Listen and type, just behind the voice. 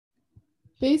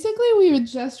Basically, we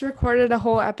just recorded a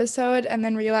whole episode and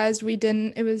then realized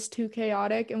it was too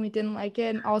chaotic and we didn't like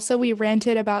it. And also, we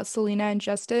ranted about Selena and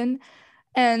Justin.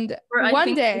 And For I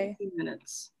think 15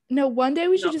 minutes. one day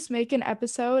we should just make an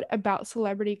episode about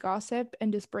celebrity gossip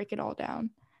and just break it all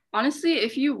down. Honestly,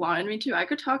 if you wanted me to, I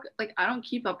could talk, like, I don't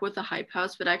keep up with the Hype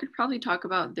House, but I could probably talk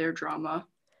about their drama.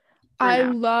 I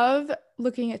love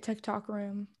looking at TikTok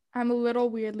Room. I'm a little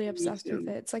weirdly obsessed with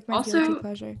it. It's like my guilty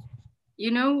pleasure.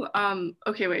 You know,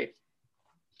 okay, wait.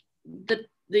 The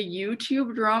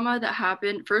YouTube drama that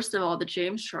happened, first of all, the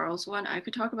James Charles one, I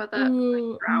could talk about that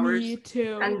for hours. Me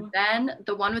too. And then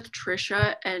the one with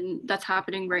Trisha, and that's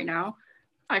happening right now.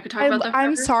 I could talk about that.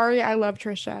 I'm sorry, I love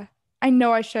Trisha. I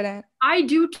know I shouldn't. I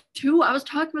do too. I was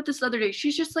talking about this the other day.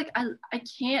 She's just like, I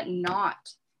can't not.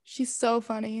 She's so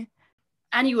funny.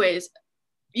 Anyways,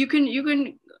 you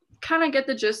can kind of get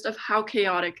the gist of how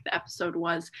chaotic the episode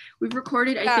was. We've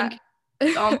recorded, I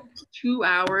think, almost 2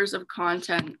 hours of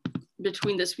content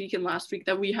between this week and last week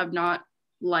that we have not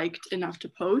liked enough to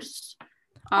post.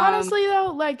 Honestly,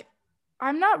 though, like,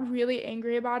 I'm not really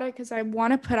angry about it because I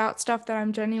want to put out stuff that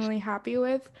I'm genuinely happy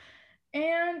with.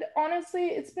 And honestly,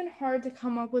 it's been hard to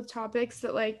come up with topics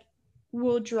that, like,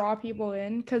 will draw people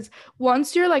in, because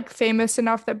once you're, like, famous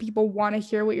enough that people want to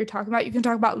hear what you're talking about, you can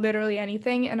talk about literally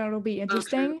anything and it'll be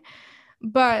interesting. Okay.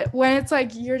 But when it's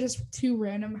like you're just two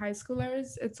random high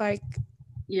schoolers, it's like,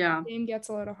 the game gets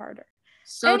a little harder.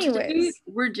 So today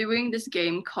we're doing this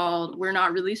game called We're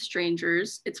Not Really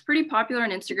Strangers. It's pretty popular on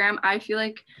Instagram. I feel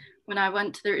like when I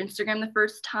went to their Instagram the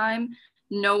first time,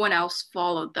 no one else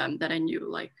followed them that I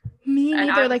knew. Like, me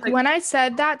neither. Like when I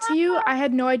said that to you, I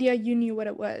had no idea you knew what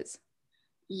it was.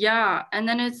 Yeah. And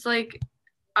then it's like,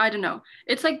 I don't know.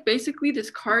 It's like basically this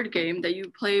card game that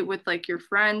you play with like your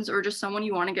friends or just someone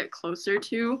you want to get closer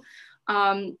to.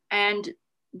 And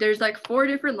there's like 4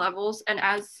 different levels. And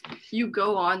as you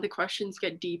go on, the questions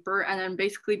get deeper. And then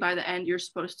basically by the end, you're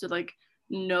supposed to like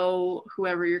know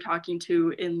whoever you're talking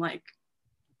to in like.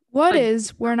 What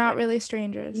is We're Not Really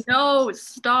Strangers? No,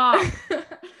 stop.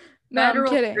 No, I'm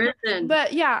kidding. Prison.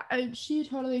 But yeah, she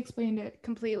totally explained it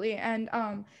completely. And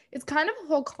it's kind of a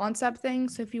whole concept thing.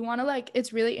 So if you want to, like,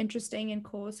 it's really interesting and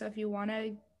cool. So if you want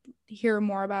to hear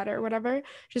more about it or whatever,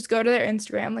 just go to their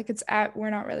Instagram. Like, it's at We're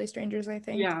Not Really Strangers, I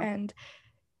think. Yeah. And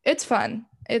it's fun.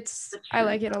 I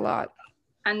like it a lot.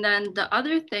 And then the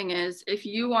other thing is, if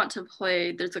you want to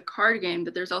play, there's a card game,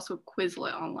 but there's also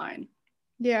Quizlet online.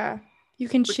 Yeah. You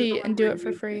can cheat and do it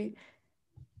for free.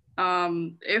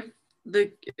 If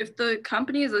the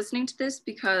company is listening to this,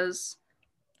 because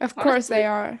of course they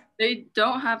are. They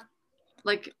don't have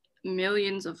like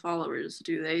millions of followers,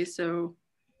 do they? So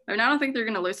I mean, I don't think they're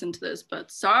gonna listen to this,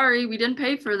 but sorry, we didn't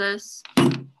pay for this.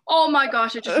 Oh my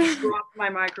gosh, it just dropped my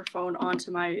microphone onto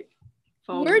my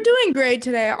phone. We're doing great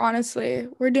today, honestly.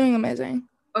 We're doing amazing.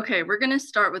 Okay, we're gonna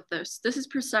start with this. This is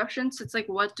perception. So it's like,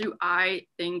 what do I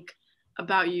think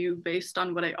about you based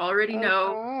on what I already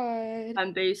know? God.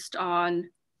 And based on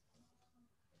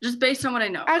what I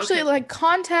know. Actually, like,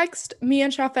 context, me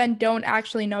and Shafen don't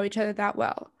actually know each other that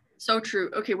well. So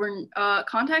true. Okay, we're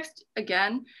context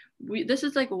again. This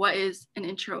is like, what is an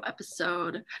intro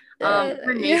episode?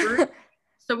 We're neighbors. Yeah.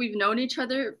 So we've known each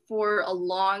other for a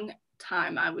long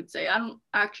time, I would say. I don't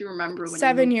actually remember when.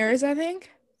 7 years, I think.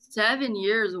 7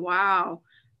 years. Wow.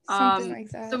 Something like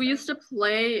that. So we used to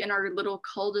play in our little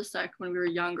cul-de-sac when we were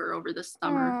younger over the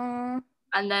summer. Aww.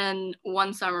 And then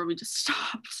one summer we just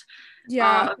stopped.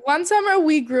 Yeah. One summer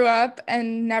we grew up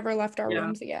and never left our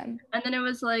rooms again. And then it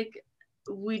was like,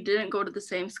 we didn't go to the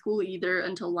same school either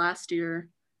until last year.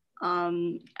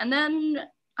 And then,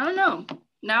 I don't know.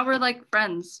 Now we're like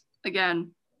friends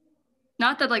again.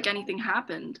 Not that like anything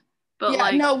happened, but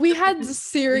like. No, we had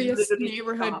serious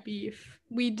neighborhood beef.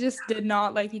 We just did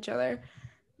not like each other.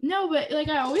 No, but like,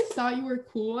 I always thought you were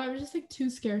cool. I was just like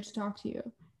too scared to talk to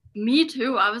you. Me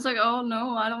too. I was like, oh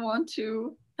no, I don't want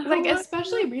to. Like,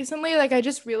 especially recently, like, I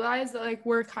just realized that like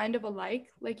we're kind of alike.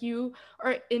 Like, you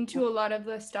are into a lot of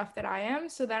the stuff that I am.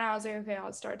 So then I was like, okay,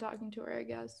 I'll start talking to her, I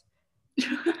guess.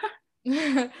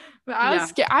 But I was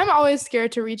scared. I'm always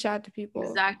scared to reach out to people.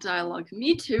 Exact dialogue.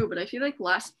 Me too. But I feel like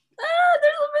there's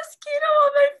a mosquito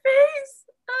on my face.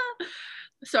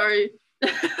 Sorry.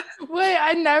 Wait,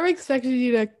 I never expected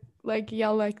you to like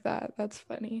yell like that. That's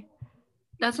funny.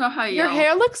 That's not how you yell. Your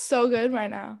hair looks so good right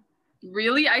now.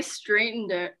 Really? I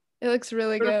straightened it. It looks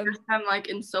really good. For the first time, like,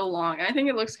 in so long. I think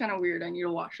it looks kind of weird. I need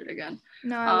to wash it again.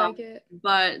 No, I like it.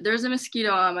 But there's a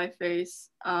mosquito on my face.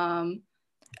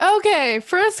 Okay,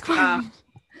 first question.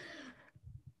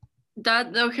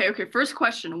 Okay. First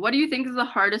question. What do you think is the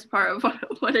hardest part of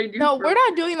what I do? No, we're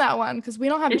not doing that one because we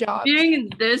don't have jobs.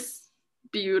 Being this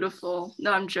Beautiful.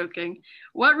 No, I'm joking.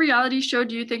 What reality show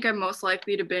do you think I'm most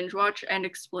likely to binge watch, and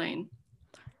explain?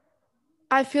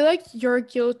 I feel like your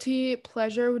guilty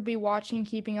pleasure would be watching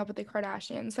Keeping Up with the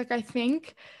Kardashians. Like, I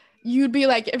think you'd be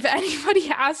like, if anybody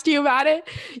asked you about it,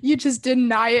 you just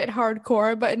deny it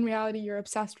hardcore. But in reality, you're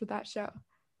obsessed with that show.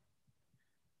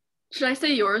 Should I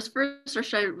say yours first or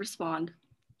should I respond?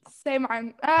 Say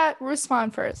mine.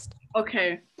 Respond first.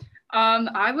 Okay.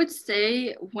 I would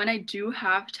say when I do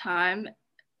have time,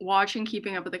 watching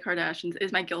Keeping Up with the Kardashians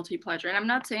is my guilty pleasure. And I'm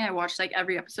not saying I watch like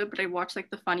every episode, but I watch like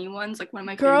the funny ones, like one of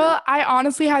my Girl, favorite. I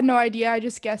honestly had no idea. I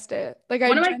just guessed it. Like,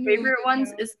 One I of my genuinely favorite didn't ones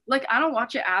know. is like I don't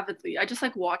watch it avidly. I just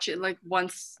like watch it like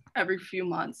once every few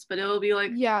months. But it'll be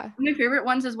like Yeah. one of my favorite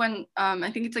ones is when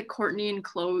I think it's like Courtney and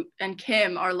Chloe and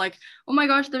Kim are like, oh my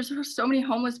gosh, there's so many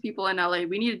homeless people in LA.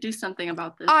 We need to do something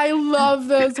about this. I love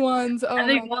those ones. Oh And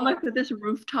they my go on God. like to this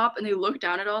rooftop and they look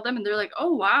down at all of them and they're like,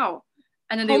 oh wow.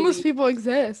 And then they Homeless leave. people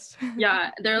exist.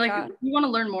 Yeah, they're like, Yeah. we want to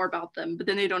learn more about them, but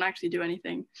then they don't actually do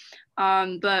anything.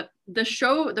 But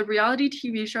the reality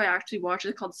TV show I actually watch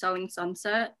is called Selling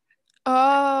Sunset.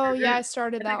 Oh, yeah, I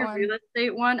started It's that like a one. real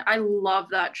estate one. I love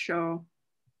that show.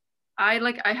 I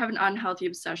have an unhealthy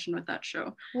obsession with that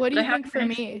show. What do But you I think have for an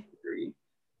me?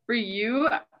 For you,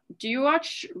 do you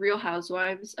watch Real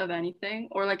Housewives of anything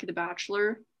or like The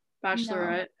Bachelor,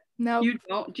 Bachelorette? No. You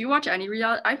don't? Do you watch any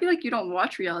reality? I feel like you don't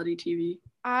watch reality TV.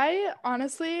 I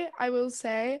honestly, I will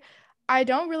say, I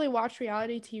don't really watch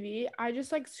reality TV. I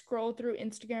just like scroll through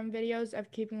Instagram videos of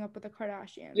Keeping Up with the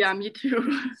Kardashians. Yeah, me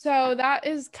too. So that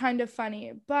is kind of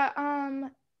funny. But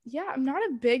yeah, I'm not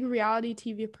a big reality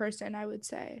TV person, I would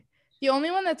say. The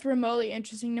only one that's remotely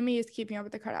interesting to me is Keeping Up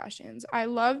with the Kardashians. I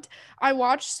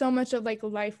watched so much of like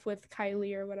Life with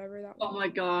Kylie or whatever that was. Oh my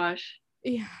gosh.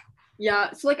 Yeah.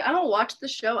 Yeah, so like I don't watch the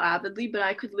show avidly, but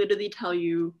I could literally tell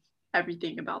you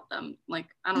everything about them. Like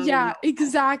I don't even Yeah, know.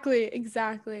 exactly. It's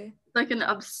like an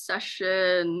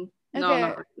obsession. No, Okay.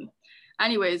 not really.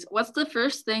 Anyways, what's the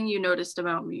first thing you noticed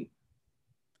about me?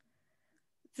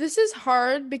 This is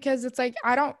hard because it's like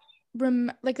I don't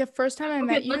like the first time I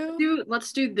met you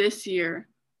let's do this year.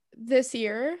 this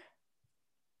year.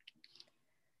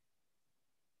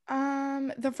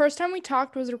 The first time we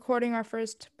talked was recording our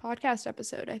first podcast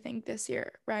episode, I think this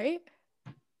year, right?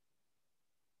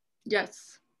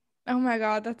 Yes. Oh my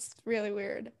God, that's really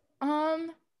weird.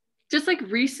 Just like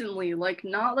recently, like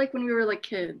not like when we were like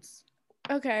kids.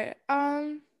 Okay.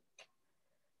 Oh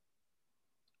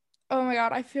my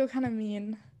God, I feel kind of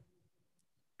mean.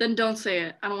 Then don't say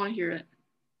it. I don't want to hear it.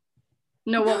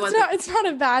 No, what was it? it? It's not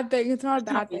a bad thing. It's not a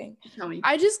bad thing. Tell me.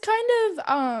 I just kind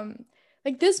of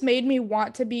like this made me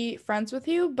want to be friends with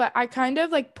you, but I kind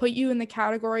of like put you in the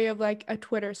category of like a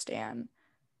Twitter stan.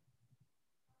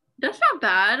 That's not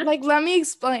bad. Like, let me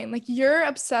explain. Like, you're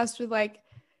obsessed with like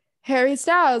Harry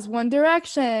Styles, One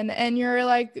Direction, and you're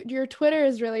like your Twitter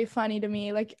is really funny to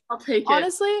me. Like, I'll take it.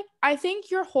 Honestly, I think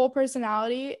your whole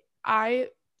personality,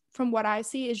 from what I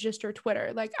see, is just your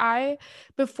Twitter. Like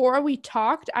before we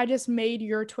talked, I just made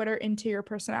your Twitter into your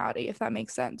personality, if that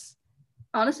makes sense.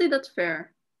 Honestly, that's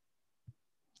fair.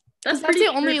 That's the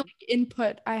only like,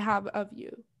 input I have of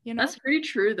you, you know? That's pretty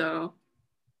true though.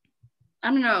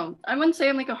 I don't know. I wouldn't say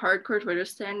I'm like a hardcore Twitter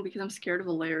stan because I'm scared of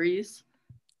Larry's.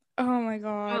 Oh my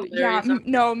God. Yeah,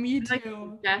 no, me too.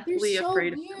 Like, deathly They're so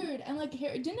afraid weird. And like,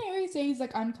 didn't Harry say he's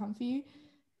like uncomfy?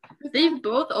 They've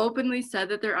both openly said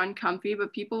that they're uncomfy,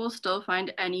 but people will still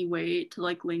find any way to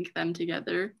like link them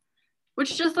together.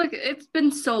 Which just like, it's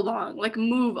been so long. Like,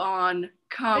 move on.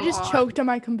 Come on. I just choked on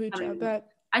my kombucha, but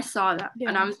I saw that, yeah.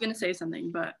 And I was gonna say something,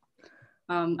 but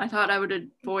I thought I would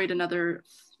avoid another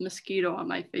mosquito on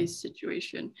my face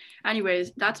situation.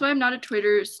 Anyways, that's why I'm not a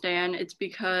Twitter stan. It's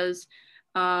because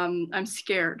I'm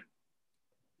scared.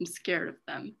 I'm scared of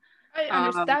them. I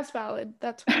understand. That's valid.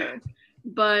 That's valid.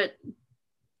 But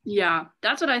yeah,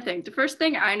 that's what I think. The first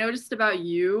thing I noticed about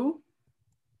you,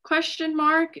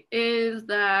 is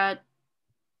that,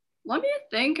 let me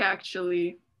think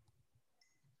actually.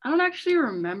 I don't actually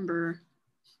remember.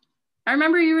 I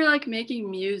remember you were like making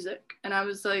music and I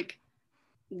was like,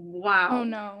 wow. Oh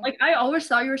no. Like I always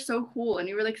thought you were so cool and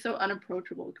you were like so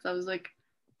unapproachable because I was like,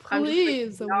 please, I'm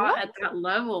just, like, not at that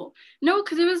level. No,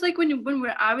 because it was like when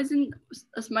I was in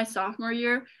my sophomore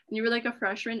year and you were like a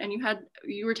freshman and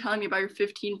you were telling me about your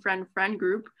 15 friend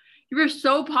group. You were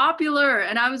so popular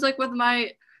and I was like with my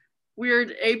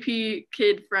weird AP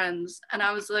kid friends and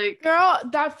I was like, girl,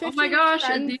 that 15 oh my gosh,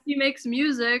 friends- Aditi makes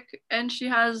music and she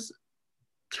has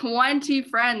 20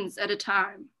 friends at a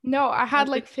time. No, I had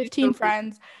like 15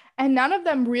 friends And none of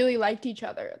them really liked each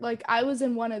other. Like I was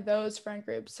in one of those friend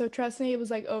groups. So trust me, it was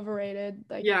like overrated.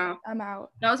 Like Yeah, I'm out.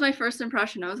 that was my first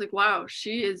impression. I was like, wow,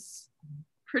 she is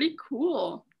pretty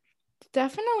cool.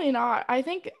 Definitely not. I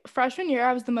think freshman year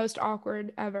I was the most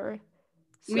awkward ever.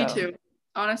 Me So too.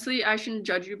 Honestly, I shouldn't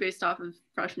judge you based off of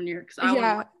freshman year because I wouldn't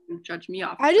yeah. want you to judge me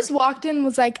off of I just freshman. walked in and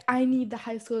was like, I need the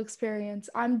high school experience.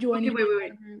 I'm Okay, joining wait, the wait, wait.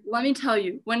 friend group. Let me tell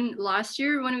you. When last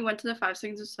year when we went to the 5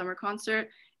 Seconds of Summer concert,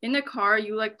 in the car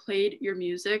you like played your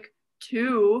music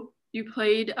too. You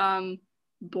played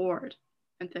Bored,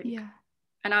 I think. Yeah.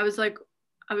 And I was like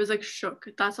shook.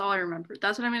 That's all I remember.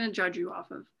 That's what I'm gonna judge you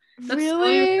off of. That's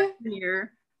still your Really? freshman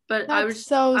year, but That's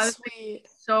so I was like sweet.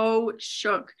 so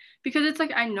shook because it's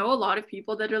like I know a lot of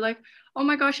people that are like, oh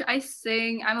my gosh, I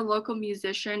sing, I'm a local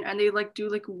musician, and they like do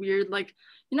like weird like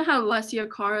you know how Alessia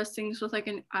Cara sings with like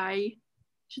an I,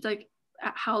 she's like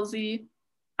Halsey,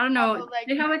 I don't know, Oh, like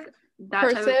they have like that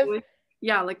type of cursive. voice,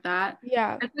 yeah, like that.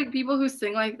 Yeah. It's like people who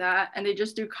sing like that and they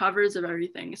just do covers of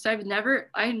everything. So I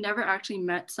never actually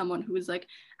met someone who was like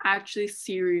actually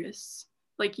serious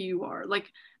like you are,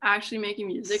 like actually making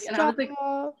music. And Stop.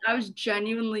 I was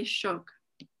genuinely shook.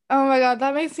 Oh my God,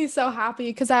 that makes me so happy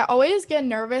because I always get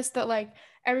nervous that like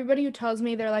everybody who tells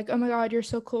me they're like, oh my God, you're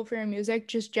so cool for your music,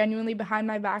 just genuinely behind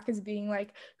my back is being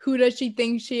like, who does she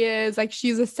think she is? Like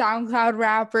she's a SoundCloud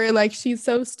rapper, like she's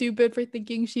so stupid for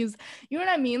thinking she's, you know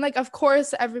what I mean? Like, of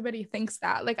course, everybody thinks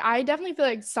that. Like, I definitely feel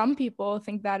like some people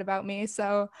think that about me.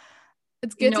 So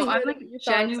it's good to No, hear I'm that like you thought it's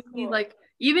genuinely cool. like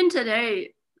even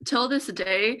today, till this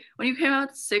day, when you came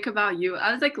out Sick About You,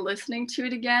 I was like listening to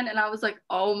it again and I was like,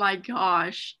 oh my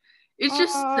gosh. It's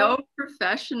just Oh, so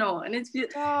professional. And it's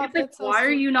stop. like, That's so why are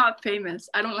sweet. you not famous?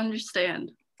 I don't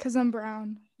understand. Because I'm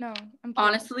brown. No, I'm kidding.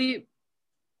 Honestly,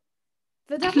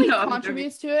 That definitely no, I'm joking.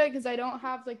 contributes to it because I don't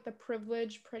have like the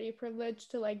privilege, pretty privilege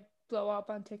to like blow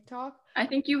up on TikTok. I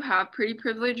think you have pretty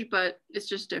privilege, but it's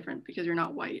just different because you're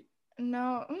not white.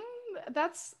 No,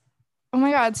 that's oh my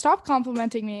God, stop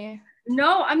complimenting me.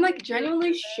 No, I'm like Great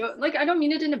genuinely for shook. this. Like I don't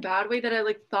mean it in a bad way that I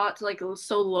like thought like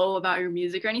so low about your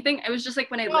music or anything. It was just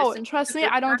like when I No, listened to trust it me, this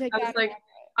I don't time, take that in that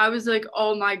I was like,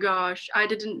 oh my gosh, I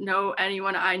didn't know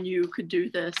anyone I knew could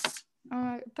do this.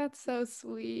 way. That's so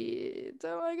sweet.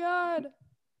 Oh my God. Ew,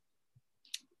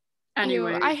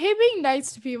 Anyways, I hate being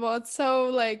nice to people. It's so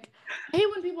like, I hate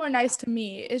when people are nice to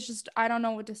me. It's just, I don't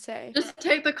know what to say. just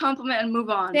take the compliment and move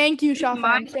on. Thank you, If Shafam.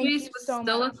 Thank MySpace you was so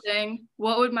still a much. thing,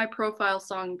 what would my profile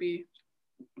song be?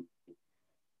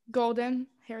 Golden,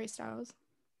 Harry Styles.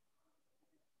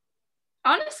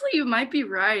 Honestly, you might be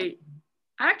right.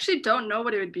 I actually don't know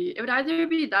what it would be. It would either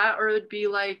be that or it would be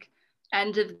like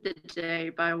End of the Day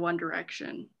by One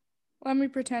Direction. Let me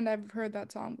pretend I've heard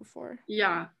that song before.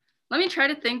 Yeah. Let me try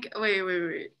to think.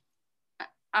 Wait.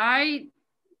 I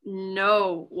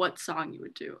know what song you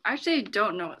would do. Actually, I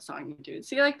don't know what song you would do.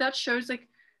 See, like that shows like,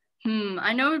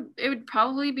 I know it would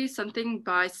probably be something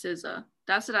by SZA.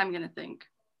 That's what I'm gonna think.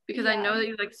 Because I know Yeah. that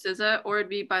you like SZA, or it'd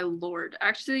be by Lord.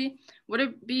 Actually, would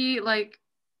it be like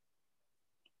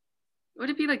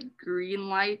Green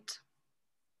Light?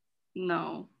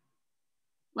 No.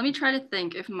 Let me try to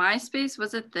think. If MySpace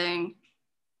was a thing,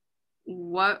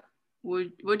 what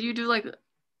would you do like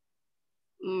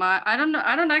my I don't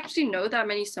actually know that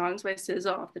many songs by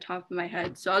SZA off the top of my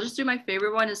head. So I'll just do my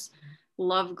favorite one is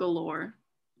Love Galore.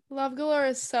 Love Galore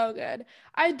is so good.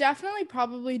 I definitely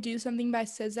probably do something by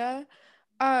SZA.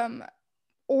 Um,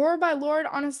 or by Lord,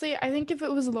 honestly. I think if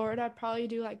it was Lord, I'd probably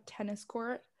do like Tennis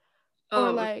Court or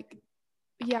Oh, like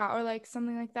yeah, or like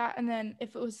something like that. And then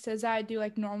if it was SZA, I'd do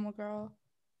like Normal Girl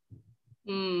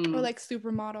or like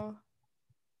Supermodel.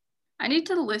 I need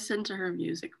to listen to her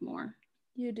music more.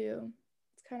 You do.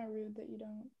 It's kind of rude that you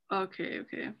don't. Okay.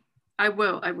 I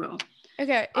will.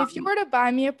 Okay, if you were to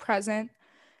buy me a present,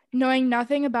 knowing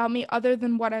nothing about me other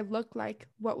than what I look like,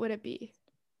 what would it be?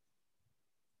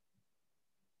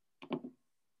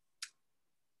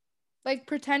 Like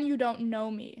pretend you don't know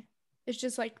me. It's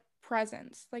just like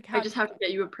presents. Like I how just have to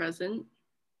get you a present.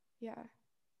 yeah.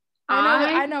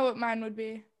 I I know what mine would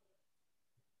be.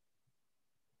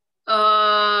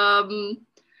 oh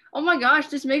my gosh,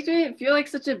 this makes me feel like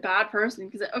such a bad person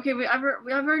because okay, I've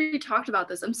already talked about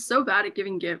this. I'm so bad at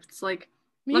giving gifts. Like,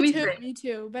 let me think. Me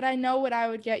too. But I know what I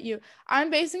would get you. I'm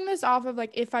basing this off of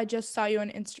like if I just saw you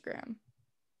on Instagram.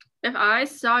 If I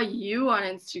saw you on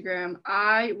Instagram,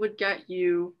 I would get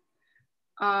you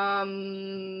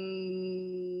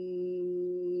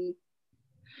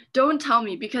don't tell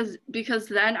me because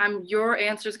then your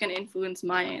answer is going to influence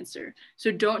my answer.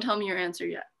 So don't tell me your answer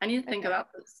yet. I need to think Okay.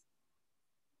 about this.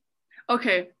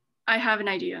 Okay, I have an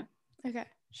idea. Okay.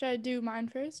 Should I do mine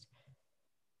first?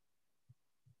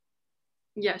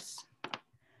 Yes.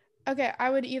 Okay, I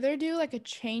would either do like a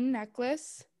chain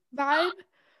necklace vibe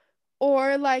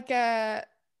or like a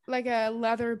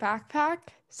leather backpack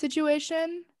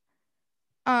situation.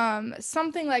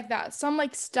 Something like that. Some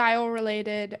like style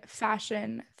related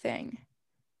fashion thing.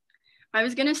 I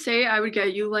was gonna say I would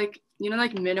get you like, you know,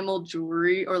 like minimal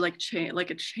jewelry or like chain, like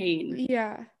a chain.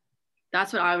 Yeah.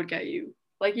 That's what I would get you.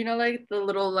 Like, you know, like the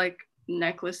little like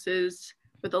necklaces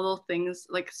with the little things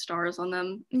like stars on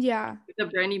them. Yeah. The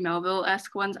Brandy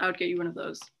Melville-esque ones, I would get you one of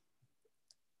those.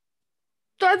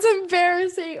 That's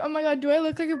embarrassing. Oh my God, do I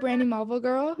look like a Brandy Melville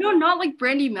girl? No, not like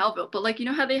Brandy Melville, but like you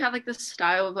know how they have like this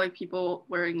style of like people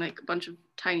wearing like a bunch of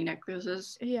tiny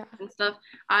necklaces Yeah. and stuff.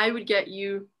 I would get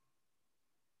you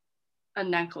a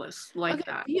necklace like Okay,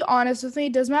 that. be honest with me.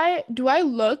 Do I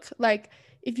look like,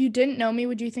 if you didn't know me,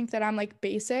 would you think that I'm like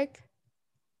basic?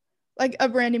 Like a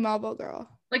Brandy Melville girl?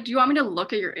 Like, do you want me to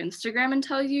look at your Instagram and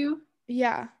tell you?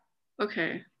 Yeah.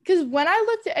 Okay. Because when I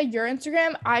looked at your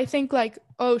Instagram, I think like,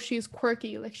 oh, she's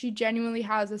quirky. Like she genuinely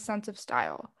has a sense of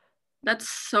style. That's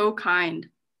so kind.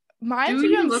 My Do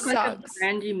you Instagram look like a sucks.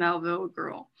 Brandy Melville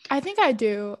girl? I think I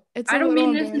do. It's I a don't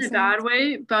little mean this in a embarrassing. bad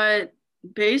way, but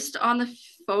based on the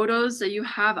photos that you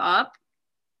have up,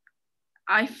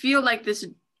 I feel like this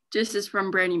is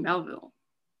from Brandy Melville.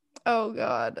 Oh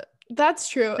God. That's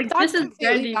true. Like That's this is completely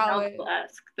Brandy valid.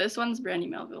 Melville-esque. This one's Brandy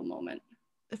Melville moment.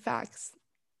 Facts.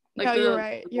 Like No, you're the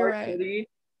right. You're dark right. hoodie.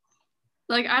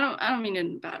 Like I don't mean it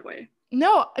in a bad way.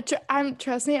 No,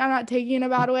 trust me, I'm not taking it in a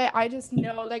bad way. I just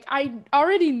know, like, I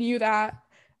already knew that.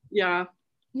 Yeah.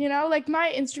 You know, like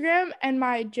my Instagram and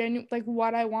my like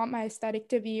what I want my aesthetic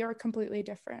to be are completely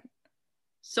different.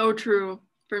 So true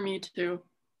for me too.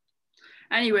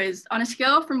 Anyways, on a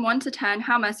scale from 1 to 10,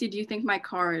 how messy do you think my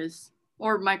car is?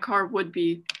 Or my car would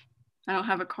be? I don't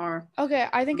have a car. Okay,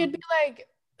 I think it'd be like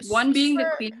 1 being the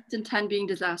super... cleanest and 10 being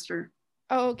disaster.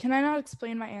 Oh, can I not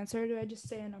explain my answer? Do I just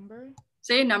say a number?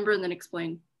 Say a number and then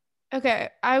explain. Okay,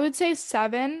 I would say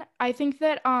 7. I think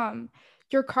that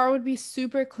your car would be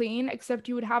super clean, except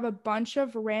you would have a bunch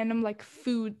of random like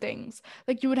food things.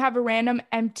 Like you would have a random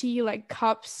empty like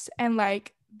cups and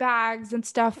like bags and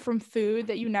stuff from food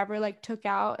that you never like took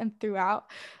out and threw out.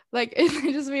 Like it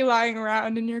would just be lying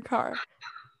around in your car.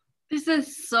 This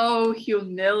is so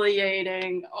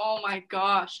humiliating. Oh my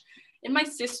gosh. In my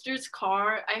sister's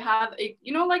car, I have a,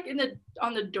 you know, like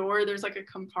on the door, there's like a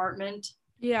compartment.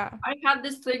 Yeah. I have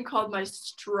this thing called my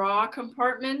straw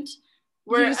compartment You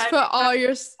where just put all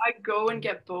your... I go and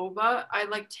get boba. I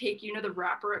like take, you know, the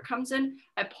wrapper it comes in.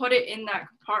 I put it in that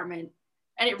compartment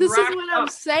and it This is racks what up. I'm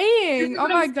saying. Oh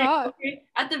my God. Okay.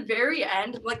 At the very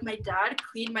end, like my dad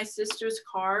cleaned my sister's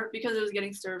car because it was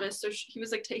getting serviced. So he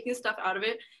was like taking stuff out of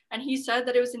it. And he said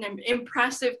that it was an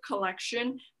impressive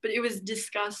collection, but it was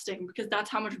disgusting because that's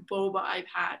how much boba I've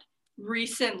had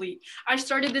recently. I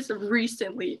started this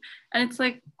recently. And it's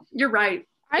like, you're right.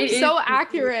 I'm so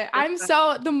accurate.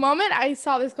 The moment I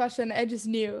saw this question, I just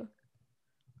knew.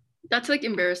 That's like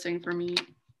embarrassing for me.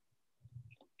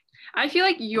 I feel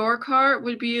like your car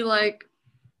would be like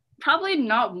probably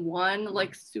not 1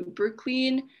 like super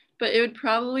clean, but it would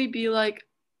probably be like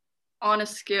on a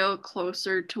scale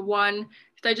closer to 1.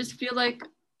 I just feel like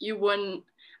you wouldn't,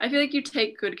 I feel like you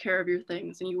take good care of your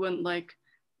things and you wouldn't like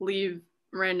leave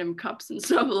random cups and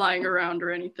stuff lying around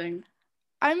or anything.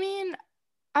 I mean,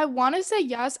 I want to say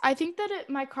yes. I think that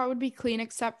my car would be clean,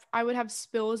 except I would have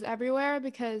spills everywhere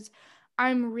because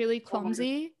I'm really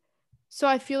clumsy. So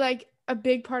I feel like a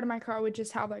big part of my car would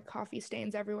just have like coffee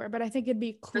stains everywhere, but I think it'd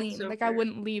be clean. So like fair. I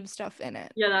wouldn't leave stuff in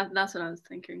it. Yeah, that's what I was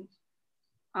thinking.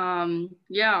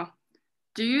 Yeah.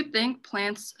 Do you think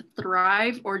plants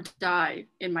thrive or die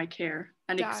in my care?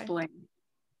 And Die. Explain.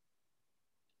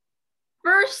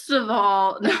 First of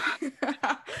all,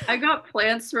 I got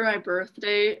plants for my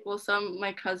birthday. Well,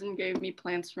 my cousin gave me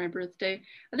plants for my birthday.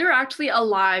 And they were actually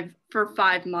alive for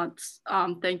 5 months.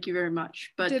 Thank you very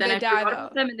much. But then I forgot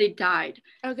about them and they died.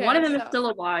 Okay, one of them is still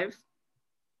alive.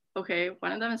 Okay,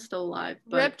 one of them is still alive.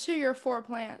 Rip to your 4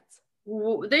 plants.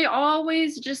 They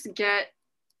always just get,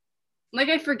 like,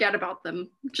 I forget about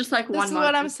them. Just like 1 month. This is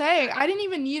what I'm saying. I didn't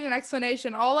even need an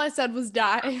explanation. All I said was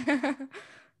die.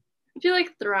 I feel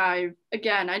like thrive.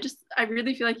 Again, I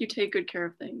really feel like you take good care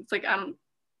of things. Like, I don't.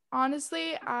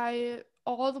 Honestly,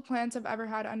 all the plants I've ever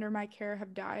had under my care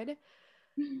have died.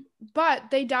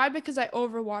 But they died because I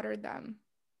overwatered them.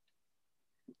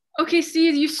 Okay, see,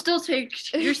 you're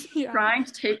yeah. Trying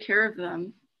to take care of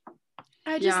them.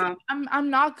 I'm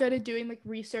not good at doing like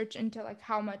research into like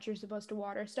how much you're supposed to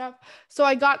water stuff. So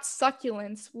I got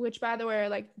succulents, which by the way are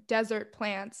like desert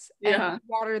plants, and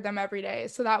watered them every day.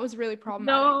 So that was really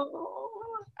problematic. No.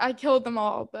 I killed them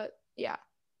all, but yeah.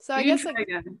 So I You can guess try like,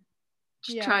 again.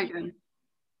 Just yeah. try again.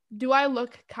 Do I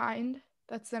look kind?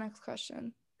 That's the next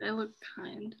question. I look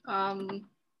kind.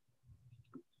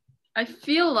 I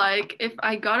feel like if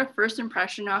I got a first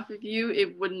impression off of you,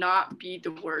 it would not be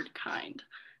the word kind.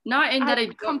 Not in that I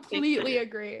don't completely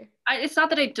agree. It's not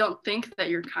that I don't think that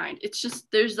you're kind. It's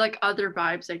just there's like other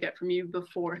vibes I get from you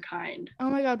before kind. Oh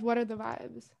my God, what are the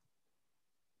vibes?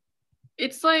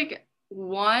 It's like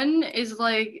one is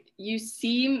like you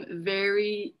seem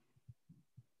very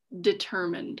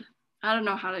determined. I don't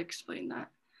know how to explain that.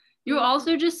 You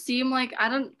also just seem like I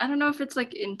don't know if it's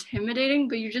like intimidating,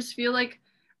 but you just feel like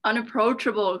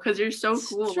unapproachable because you're so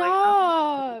cool.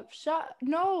 Shut.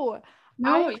 No.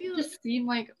 No, you just seem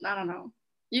like I don't know.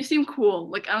 You seem cool.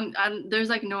 Like there's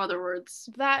like no other words.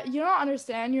 That you don't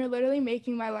understand. You're literally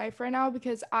making my life right now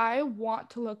because I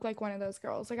want to look like one of those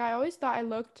girls. Like I always thought I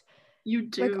looked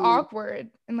like awkward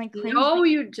and like cringy. No,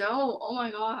 you don't. Oh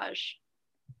my gosh.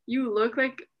 You look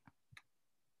like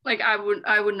I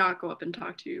would not go up and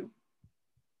talk to you.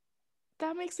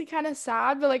 That makes me kind of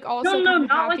sad, but like also no, kind of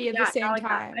not happy like at that, the same like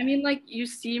time. I mean, like you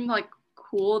seem like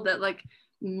cool that like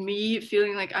me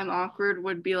feeling like I'm awkward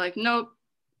would be like, nope,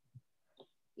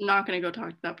 not gonna go talk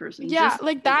to that person. Yeah, just,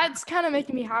 like that's kind of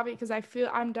making me happy because I feel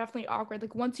I'm definitely awkward.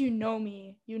 Like once you know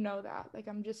me, you know that. Like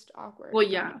I'm just awkward. Well,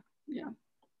 yeah.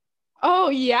 Oh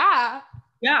yeah.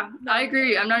 Yeah, no. I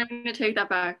agree. I'm not even gonna take that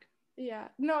back. Yeah,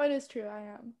 no, it is true. I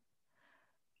am.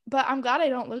 But I'm glad I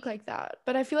don't look like that.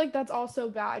 But I feel like that's also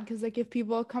bad because like if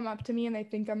people come up to me and they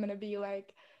think I'm gonna be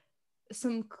like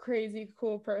some crazy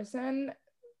cool person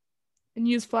and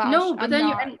use Flash. No, but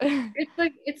then it's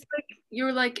like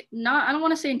you're like not. I don't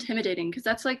want to say intimidating because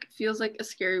that's like feels like a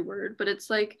scary word. But it's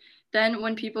like then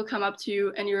when people come up to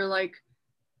you and you're like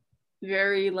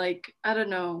very like I don't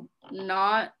know,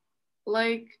 not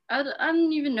like I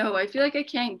don't even know. I feel like I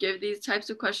can't give these types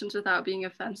of questions without being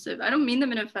offensive. I don't mean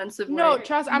them in an offensive way. No,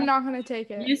 trust, I'm not gonna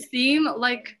take it. You seem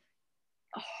like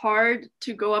hard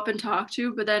to go up and talk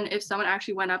to, but then if someone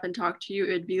actually went up and talked to you,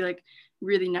 it'd be like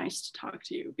really nice to talk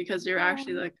to you because you're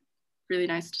actually like really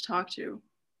nice to talk to.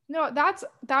 No,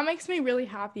 that makes me really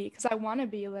happy because I want to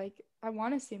be like I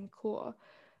want to seem cool.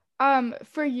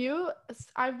 For you,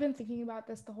 I've been thinking about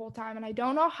this the whole time and I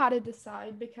don't know how to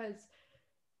decide because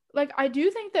like I do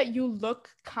think that you look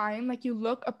kind, like you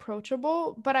look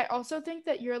approachable, but I also think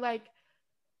that you're like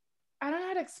I don't know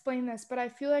how to explain this, but I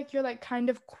feel like you're like kind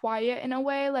of quiet in a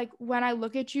way. Like when I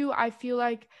look at you, I feel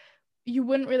like you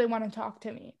wouldn't really want to talk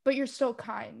to me, but you're still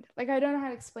kind. Like I don't know how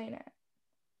to explain it.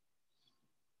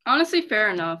 Honestly, fair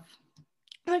enough.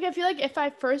 Like I feel like if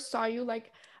I first saw you,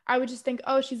 like I would just think,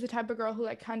 oh, she's the type of girl who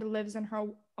like kind of lives in her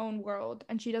own world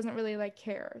and she doesn't really like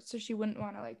care, so she wouldn't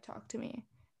want to like talk to me.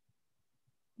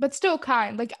 But still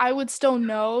kind. Like I would still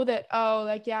know that, oh,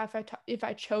 like yeah, if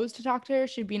I chose to talk to her,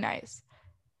 she'd be nice.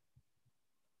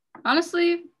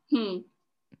 Honestly,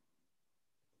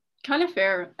 kind of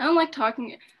fair. I don't like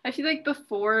talking. I feel like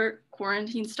before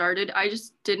quarantine started, I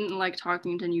just didn't like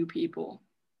talking to new people.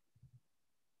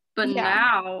 But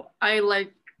now I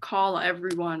like call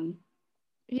everyone.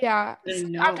 Yeah.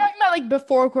 I'm talking about like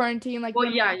before quarantine. Like, well,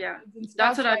 yeah.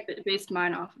 That's what I based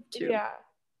mine off of too. Yeah.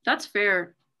 That's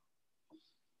fair.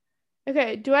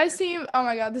 Okay. Do I seem, oh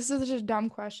my God, this is just a dumb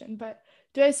question, but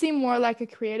do I seem more like a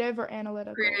creative or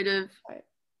analytical? Creative.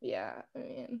 Yeah. I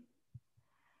mean,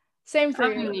 same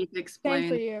for you. Need to explain. Same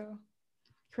for you.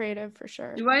 Creative for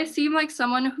sure. Do I seem like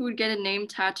someone who would get a name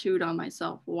tattooed on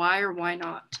myself? Why or why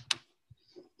not?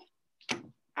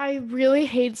 I really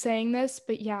hate saying this,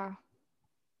 but yeah.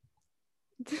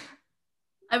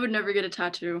 I would never get a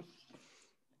tattoo.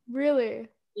 Really?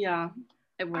 Yeah,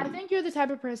 I think you're the type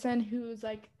of person who's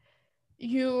like,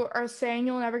 you are saying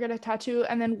you'll never get a tattoo,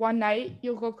 and then one night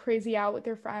you'll go crazy out with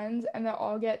your friends, and they'll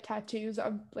all get tattoos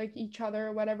of like each other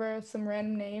or whatever, some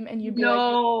random name, and you'd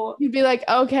be like,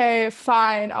 okay,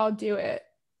 fine, I'll do it.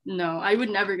 No, I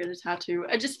would never get a tattoo.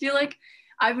 I just feel like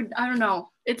I don't know.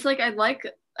 It's like I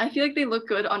feel like they look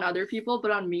good on other people,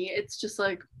 but on me, it's just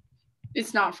like,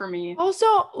 it's not for me.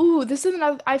 Also, this is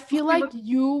another, I feel like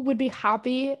you would be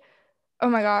happy. Oh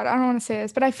my God, I don't want to say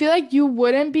this, but I feel like you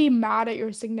wouldn't be mad at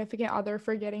your significant other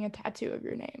for getting a tattoo of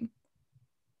your name.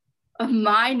 Of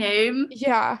my name?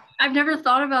 Yeah. I've never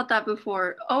thought about that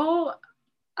before. Oh,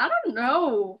 I don't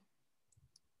know.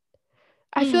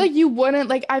 I feel like you wouldn't,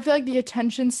 like, I feel like the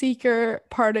attention seeker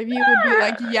part of you would be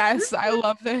like, yes, I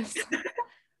love this.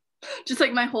 Just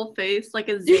like my whole face, like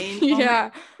a Zayn.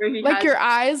 Yeah. Like your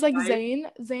eyes, like Zayn.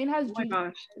 Zayn has oh my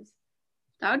gosh.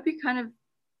 That would be kind of,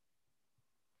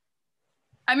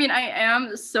 I mean, I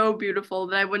am so beautiful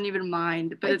that I wouldn't even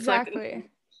mind, but exactly. It's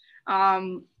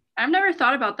like, I've never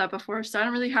thought about that before, so I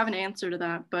don't really have an answer to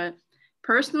that. But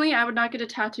personally, I would not get a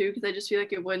tattoo because I just feel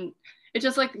like it wouldn't. It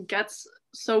just like gets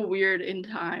so weird in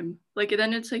time. Like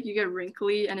then it's like you get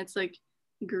wrinkly and it's like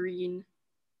green.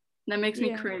 That makes me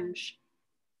Yeah. cringe,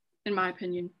 in my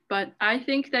opinion. But I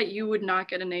think that you would not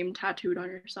get a name tattooed on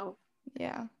yourself.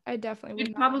 Yeah, I definitely would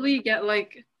You'd not. probably get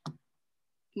like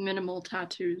minimal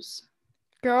tattoos.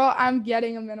 Girl, I'm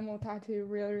getting a minimal tattoo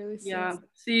really, really soon. Yeah.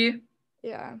 See,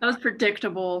 Yeah. that was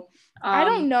predictable. I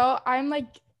don't know. I'm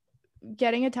like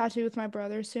getting a tattoo with my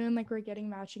brother soon. Like we're getting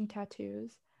matching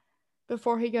tattoos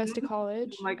before he goes to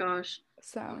college. Oh my gosh.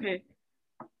 So Okay.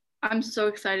 I'm so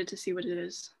excited to see what it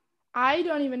is. I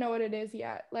don't even know what it is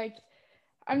yet. Like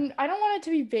I don't want it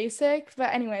to be basic,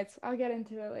 but anyways, I'll get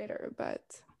into it later,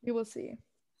 but we will see.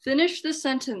 Finish the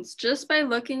sentence. Just by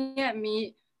looking at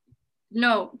me,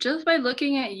 no, just by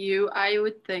looking at you, I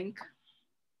would think.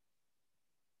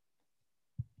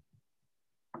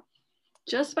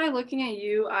 Just by looking at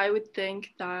you, I would think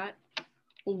that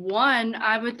one,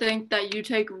 I would think that you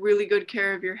take really good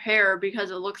care of your hair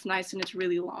because it looks nice and it's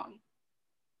really long.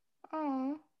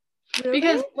 Oh, really?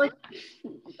 Because like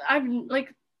I've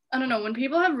like I don't know, when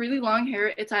people have really long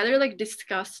hair, it's either like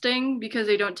disgusting because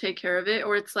they don't take care of it,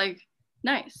 or it's like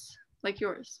nice, like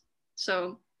yours.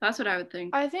 So that's what I would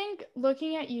think. I think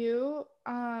looking at you,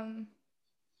 I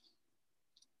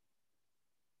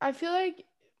feel like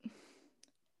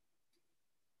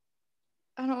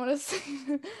I don't want to say.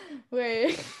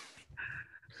 Wait.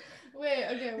 Wait.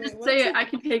 Okay. Wait. Just say it. I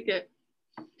can take it.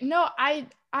 No, I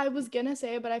was gonna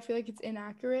say it, but I feel like it's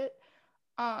inaccurate.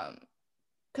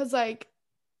 Cause like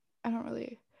I don't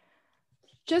really.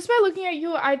 Just by looking at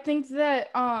you, I think that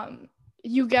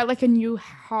you get like a new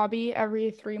hobby every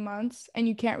 3 months, and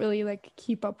you can't really like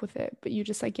keep up with it, but you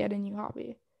just like get a new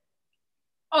hobby.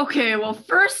 Okay, well,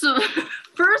 first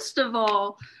of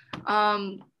all,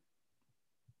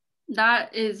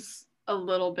 that is a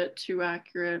little bit too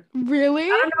accurate. Really? I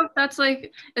don't know if that's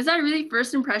like, is that really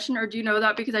first impression, or do you know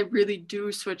that because I really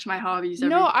do switch my hobbies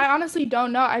every No, day? I honestly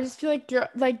don't know. I just feel like you're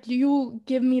like you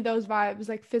give me those vibes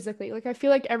like physically. Like I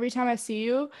feel like every time I see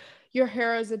you, your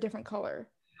hair is a different color.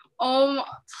 Oh,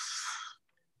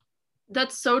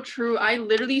 that's so true. I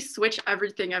literally switch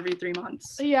everything every 3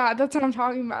 months. Yeah, that's what I'm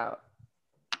talking about.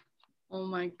 Oh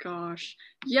my gosh.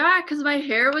 Yeah, because my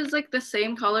hair was like the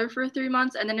same color for 3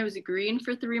 months, and then it was green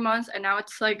for 3 months, and now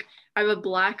it's like I have a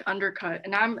black undercut,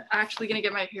 and I'm actually gonna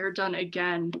get my hair done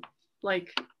again.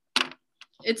 Like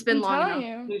it's been I'm long telling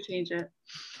enough you. to change it.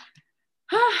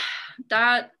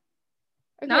 That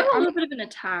Okay, That's a little bit of an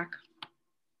attack.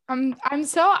 I feel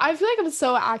like I'm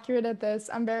so accurate at this.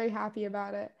 I'm very happy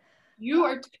about it. You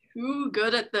are too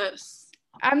good at this.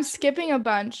 I'm skipping a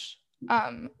bunch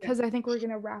because I think we're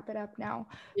gonna wrap it up now.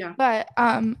 Yeah. But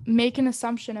make an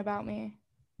assumption about me.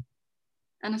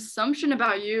 An assumption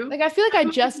about you? Like I feel like I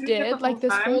just did like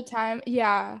this whole time.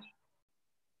 Yeah.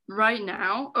 Right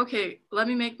now? Okay, let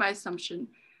me make my assumption.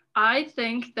 I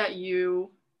think that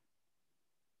you.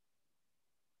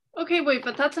 Okay, wait,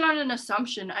 but that's not an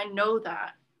assumption. I know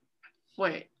that.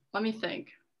 Wait, let me think.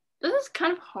 This is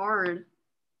kind of hard.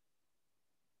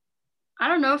 I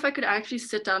don't know if I could actually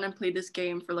sit down and play this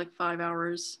game for like 5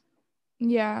 hours.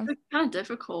 Yeah. It's kind of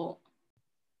difficult.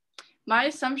 My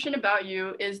assumption about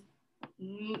you is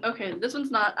okay, this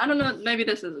one's not, I don't know, maybe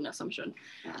this is an assumption.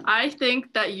 I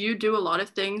think that you do a lot of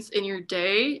things in your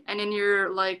day and in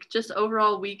your like just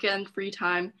overall weekend free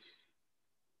time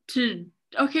to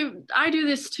okay, I do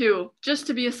this too, just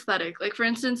to be aesthetic. Like for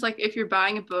instance, like if you're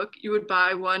buying a book, you would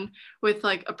buy one with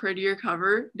like a prettier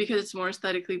cover because it's more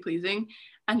aesthetically pleasing.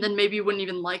 And then maybe you wouldn't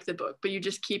even like the book, but you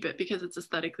just keep it because it's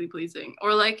aesthetically pleasing.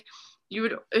 Or like you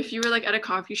would, if you were like at a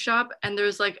coffee shop and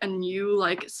there's like a new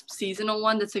like seasonal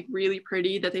one that's like really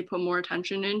pretty that they put more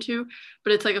attention into,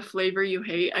 but it's like a flavor you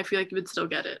hate, I feel like you would still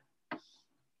get it.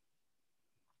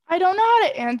 I don't know how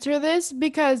to answer this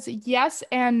because yes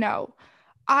and no.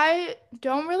 I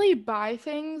don't really buy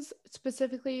things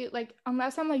specifically, like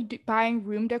unless I'm like buying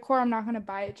room decor, I'm not gonna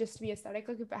buy it just to be aesthetic.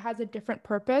 Like if it has a different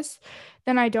purpose,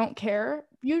 then I don't care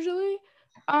usually.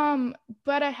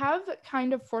 But I have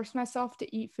kind of forced myself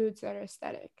to eat foods that are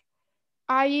aesthetic.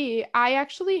 I.e., I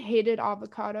actually hated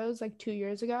avocados like 2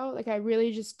 years ago. Like I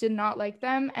really just did not like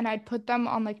them, and I'd put them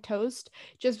on like toast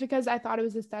just because I thought it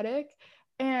was aesthetic.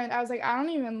 And I was like, I don't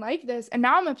even like this. And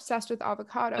now I'm obsessed with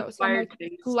avocados. So I'm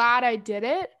like glad I did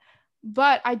it,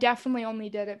 but I definitely only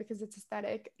did it because it's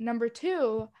aesthetic. Number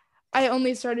two, I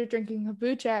only started drinking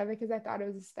kombucha because I thought it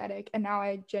was aesthetic. And now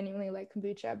I genuinely like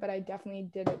kombucha, but I definitely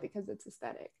did it because it's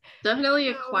aesthetic. Definitely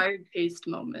acquired taste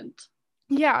moment.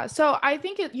 Yeah, so I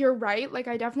think you're right. Like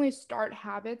I definitely start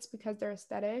habits because they're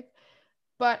aesthetic,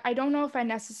 but I don't know if I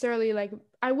necessarily like,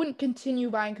 I wouldn't continue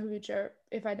buying kombucha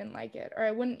if I didn't like it, or I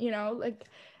wouldn't, like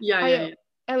Yeah.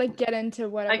 I like get into I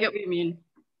whatever. get what you mean.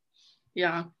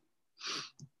 Yeah.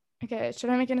 Okay,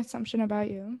 should I make an assumption about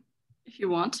you? If you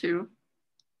want to.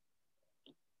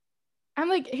 I'm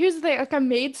like, here's the thing, like I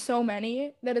made so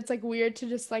many that it's like weird to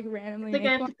just like randomly Like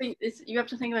make one. you have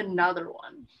to think of another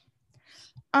one.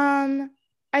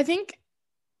 I think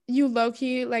you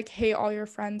low-key like hate all your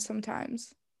friends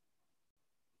sometimes.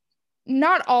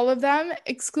 Not all of them,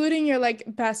 excluding your like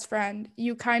best friend.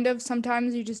 You kind of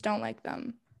sometimes you just don't like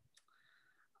them.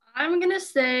 I'm gonna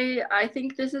say I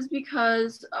think this is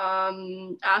because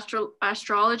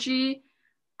astrology.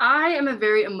 I am a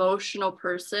very emotional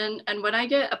person, and when I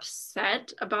get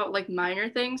upset about like minor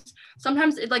things,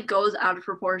 sometimes it like goes out of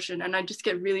proportion, and I just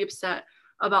get really upset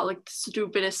about like the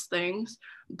stupidest things.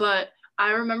 But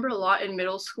I remember a lot in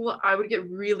middle school, I would get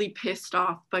really pissed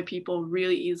off by people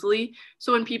really easily.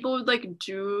 So when people would like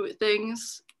do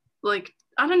things like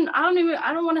I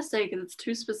don't want to say because it's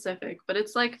too specific, but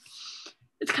it's like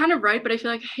it's kind of right, but I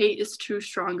feel like hate is too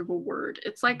strong of a word.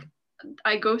 It's like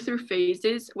I go through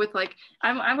phases with like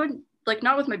I would like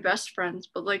not with my best friends,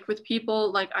 but like with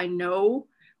people like I know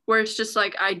where it's just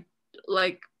like I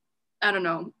don't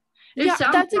know. Yeah,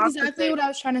 that's exactly what I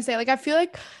was trying to say. Like I feel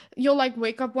like you'll like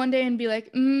wake up one day and be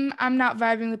like, I'm not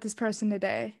vibing with this person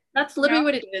today. That's literally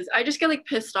what it is. I just get like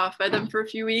pissed off by them for a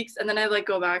few weeks and then I like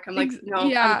go back. I'm like, no,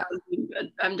 yeah.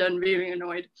 I'm done being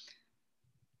annoyed.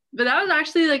 But that was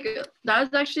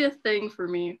actually a thing for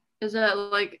me. Is that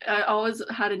like I always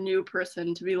had a new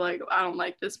person to be like, I don't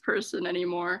like this person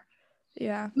anymore.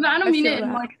 Yeah. I don't mean it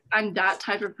in like I'm that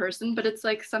type of person, but it's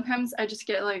like sometimes I just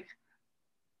get like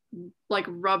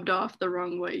rubbed off the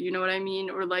wrong way, you know what I mean?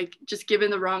 Or like just given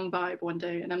the wrong vibe one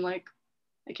day and I'm like,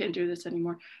 I can't do this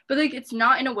anymore. But like it's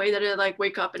not in a way that I like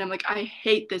wake up and I'm like, I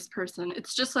hate this person.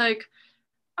 It's just like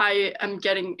I am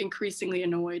getting increasingly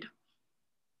annoyed.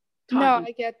 No,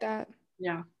 I get that.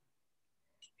 Yeah.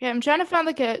 Yeah, I'm trying to find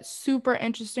like a super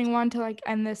interesting one to like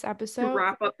end this episode. To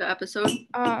wrap up the episode.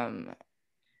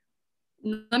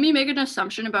 Let me make an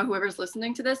assumption about whoever's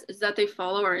listening to this is that they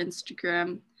follow our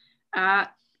Instagram at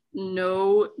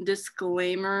no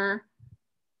disclaimer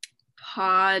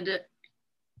pod.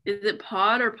 Is it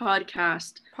pod or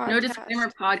podcast? No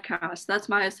disclaimer podcast. That's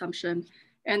my assumption.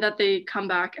 And that they come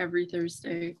back every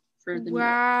Thursday for the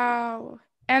new.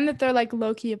 And that they're like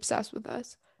low-key obsessed with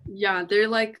us. Yeah, they're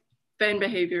like fan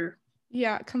behavior.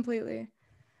 Yeah, completely.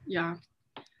 Yeah.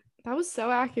 That was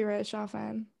so accurate,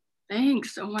 Shafan.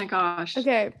 Thanks. Oh my gosh.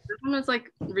 Okay. This one was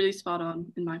like really spot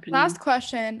on in my opinion. Last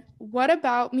question. What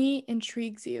about me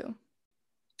intrigues you?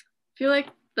 I feel like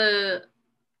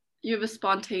you have a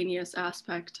spontaneous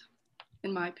aspect,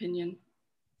 in my opinion.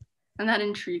 And that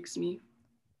intrigues me.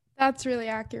 That's really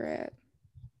accurate.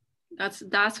 That's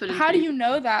what. How do you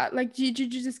know that? Like, did you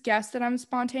just guess that I'm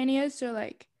spontaneous or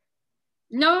like?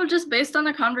 No, just based on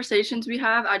the conversations we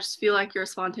have, I just feel like you're a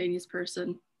spontaneous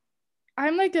person.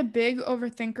 I'm like a big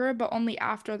overthinker, but only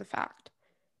after the fact.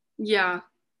 Yeah.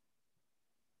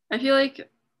 I feel like,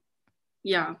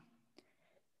 yeah.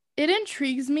 It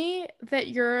intrigues me that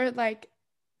you're like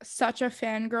such a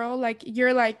fangirl. Like,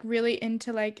 you're like really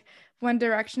into like One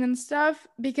Direction and stuff,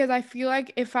 because I feel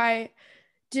like if I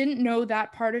didn't know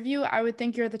that part of you, I would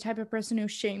think you're the type of person who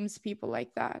shames people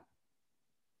like that.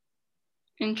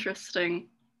 Interesting.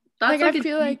 That's like I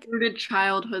feel like rooted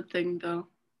childhood thing though.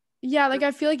 Yeah, like I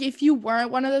feel like if you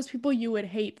weren't one of those people, you would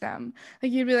hate them.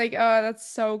 Like you'd be like, oh, that's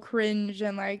so cringe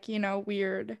and like,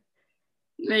 weird.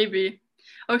 Maybe.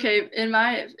 Okay, in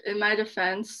my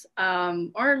defense,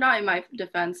 or not in my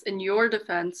defense, in your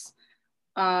defense,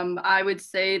 I would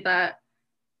say that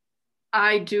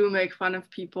I do make fun of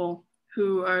people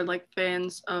who are like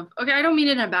fans of, okay, I don't mean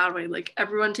it in a bad way, like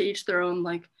everyone to each their own,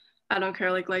 like I don't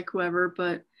care like whoever,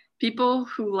 but people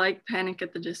who like Panic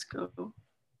at the Disco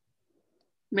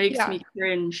makes me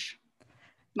cringe.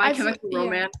 My Chemical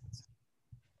Romance.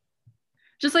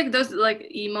 Just like those like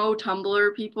emo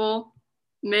Tumblr people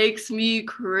makes me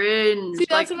cringe. See,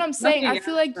 that's like, what I'm saying. I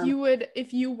feel like you would,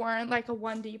 if you weren't like a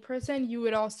 1D person, you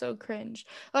would also cringe.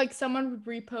 Like someone would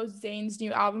repost Zayn's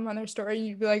new album on their story and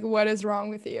you'd be like, what is wrong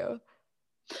with you?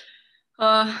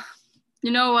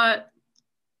 You know what?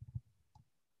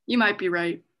 You might be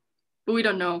right, but we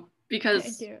don't know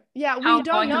because yeah, we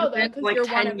don't know though because like you're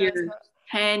 10 one years.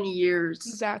 10 years.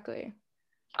 Exactly.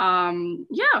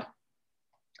 Yeah.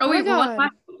 Oh wait,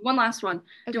 one last one.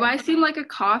 Okay. Do I seem like a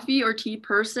coffee or tea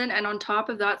person? And on top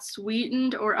of that,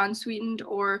 sweetened or unsweetened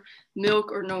or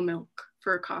milk or no milk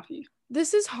for a coffee?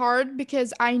 This is hard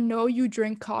because I know you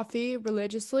drink coffee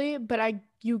religiously, but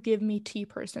you give me tea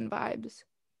person vibes.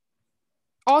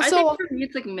 I think Also, for me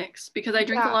it's like mixed because I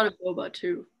drink a yeah, lot of boba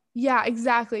too. yeah,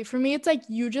 exactly. For me, it's like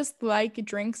you just like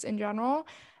drinks in general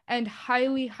and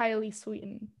highly, highly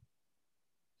sweetened.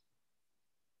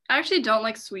 I actually don't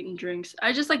like sweetened drinks.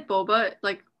 I just like boba,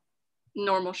 like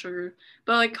normal sugar.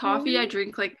 But like coffee, I Really?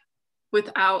 drink like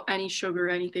without any sugar or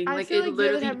anything. I Like feel it like you're the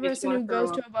literally type of makes me person who want to throw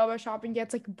goes to up. a boba shop and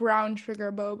gets like brown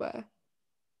sugar boba.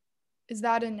 Is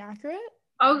that inaccurate?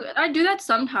 Oh, I do that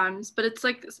sometimes, but it's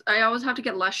like I always have to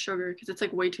get less sugar because it's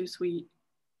like way too sweet.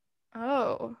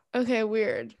 Oh, okay,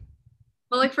 weird.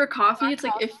 But like for coffee, Black it's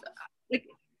like if coffee? like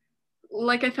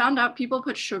like I found out people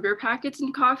put sugar packets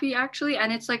in coffee actually,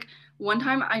 and it's like one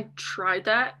time I tried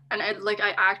that and I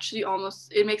actually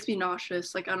almost it makes me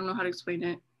nauseous. Like I don't know how to explain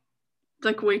it. It's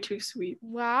like way too sweet. I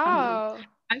don't know. Wow.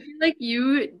 I feel like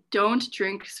you don't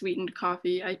drink sweetened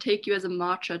coffee. I take you as a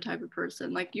matcha type of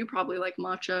person. Like you probably like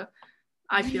matcha,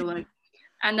 I feel like.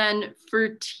 And then for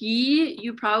tea,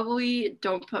 you probably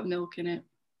don't put milk in it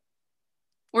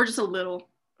or just a little.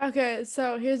 Okay,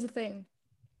 so here's the thing.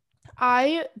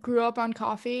 I grew up on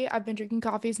coffee. I've been drinking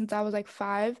coffee since I was like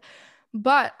 5,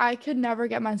 but I could never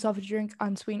get myself to drink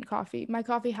unsweetened coffee. My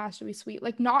coffee has to be sweet,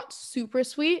 like not super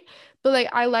sweet, but like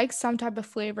I like some type of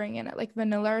flavoring in it, like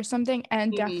vanilla or something,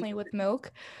 and Mhm. definitely with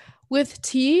milk. With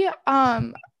tea,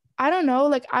 I don't know,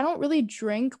 like I don't really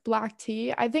drink black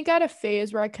tea. I think I had a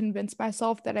phase where I convinced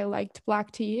myself that I liked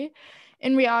black tea.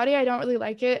 In reality, I don't really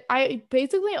like it. I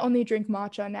basically only drink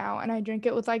matcha now, and I drink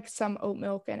it with like some oat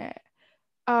milk in it.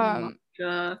 Um,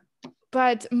 Matcha.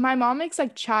 but my mom makes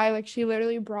like chai. Like she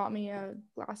literally brought me a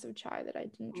glass of chai that I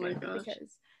didn't Oh my drink gosh.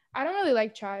 because I don't really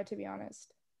like chai, to be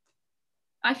honest.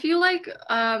 I feel like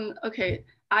okay,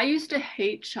 I used to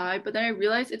hate chai, but then I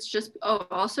realized it's just oh,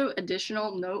 also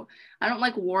additional note, I don't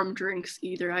like warm drinks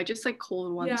either. I just like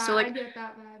cold ones. So Yeah, I like get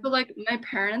that vibe. but like my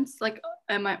parents like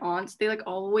and my aunts, they like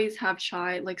always have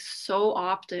chai like so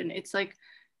often. It's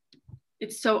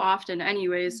so often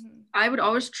anyways. Mhm. I would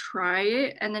always try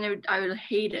it and then I would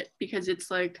hate it because it's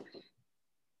like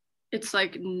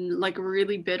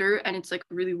really bitter and it's like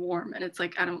really warm and it's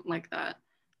like I don't like that.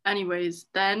 Anyways,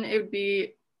 then it would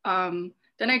be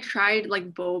then I tried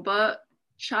like boba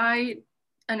chai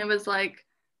and it was like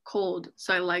cold,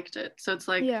 so I liked it. So it's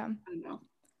like Yeah, I don't know.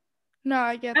 no,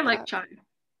 I I get like that. chai,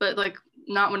 but like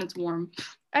not when it's warm.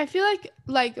 I feel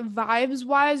like vibes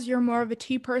wise, you're more of a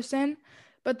tea person,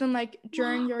 but then like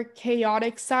during your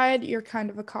chaotic side, you're kind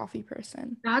of a coffee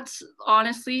person. That's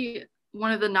honestly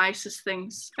one of the nicest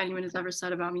things anyone has ever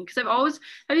said about me. Because I've always,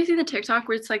 have you seen the TikTok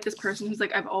where it's like this person who's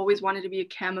like, I've always wanted to be a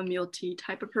chamomile tea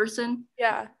type of person?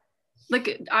 Yeah.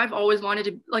 Like, I've always wanted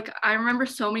to, like, I remember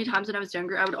so many times when I was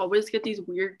younger, I would always get these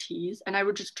weird teas and I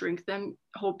would just drink them,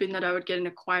 hoping that I would get an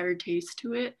acquired taste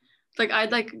to it. Like,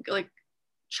 I'd like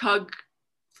chug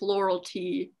floral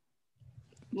tea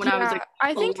when I was Yeah, like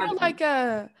I think you're 11. like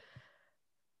a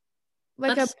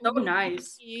That's so blooming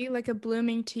nice. tea, like a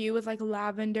blooming tea with like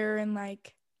lavender and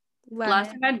like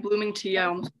Last time I lemon. had blooming tea, I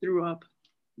almost threw up.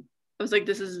 I was like,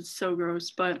 this is so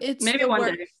gross, but It's maybe the one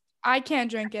worst. day. I can't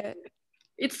drink it.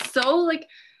 It's so like,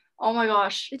 oh my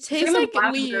gosh. It tastes Same with like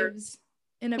lavender. leaves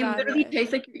in a It bad literally way.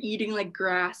 tastes like you're eating like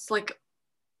grass. Like,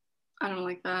 I don't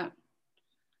like that.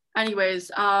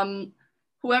 Anyways,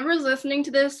 whoever's listening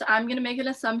to this, I'm gonna make an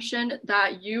assumption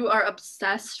that you are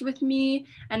obsessed with me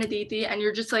and Aditi, and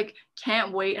you're just like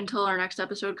can't wait until our next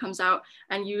episode comes out,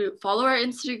 and you follow our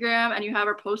Instagram and you have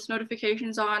our post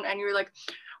notifications on, and you're like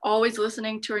always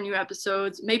listening to our new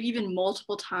episodes, maybe even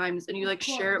multiple times, and you Of like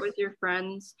share it course. with your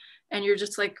friends, and you're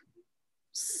just like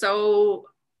so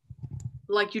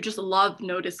like you just love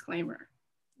no disclaimer.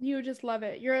 You just love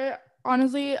it. You're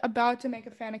honestly about to make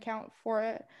a fan account for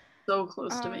it. So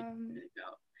close to making Um, it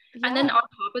out. And then yeah. on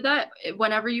top of that,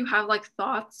 whenever you have like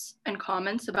thoughts and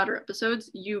comments about our episodes,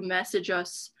 you message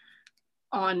us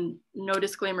on No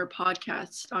Disclaimer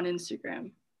Podcast on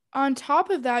Instagram. On top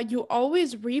of that, you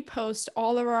always repost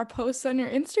all of our posts on your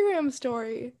Instagram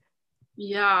story.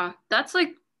 Yeah, that's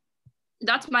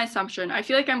my assumption. I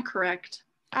feel like I'm correct.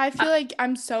 I feel like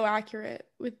I'm so accurate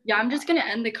with Yeah, I'm just gonna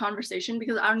end the conversation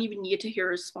because I don't even need to hear a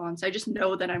response. I just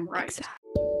know that I'm right.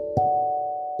 exactly.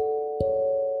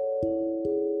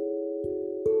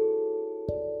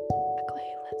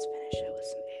 Let's finish it with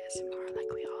some ASMR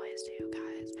like we always do,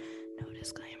 guys. No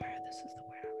disclaimer. This is the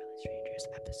We're Not Really Strangers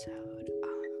episode.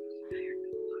 We are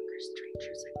no longer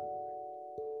strangers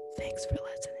anymore. Thanks for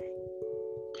listening.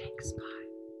 Thanks. Bye.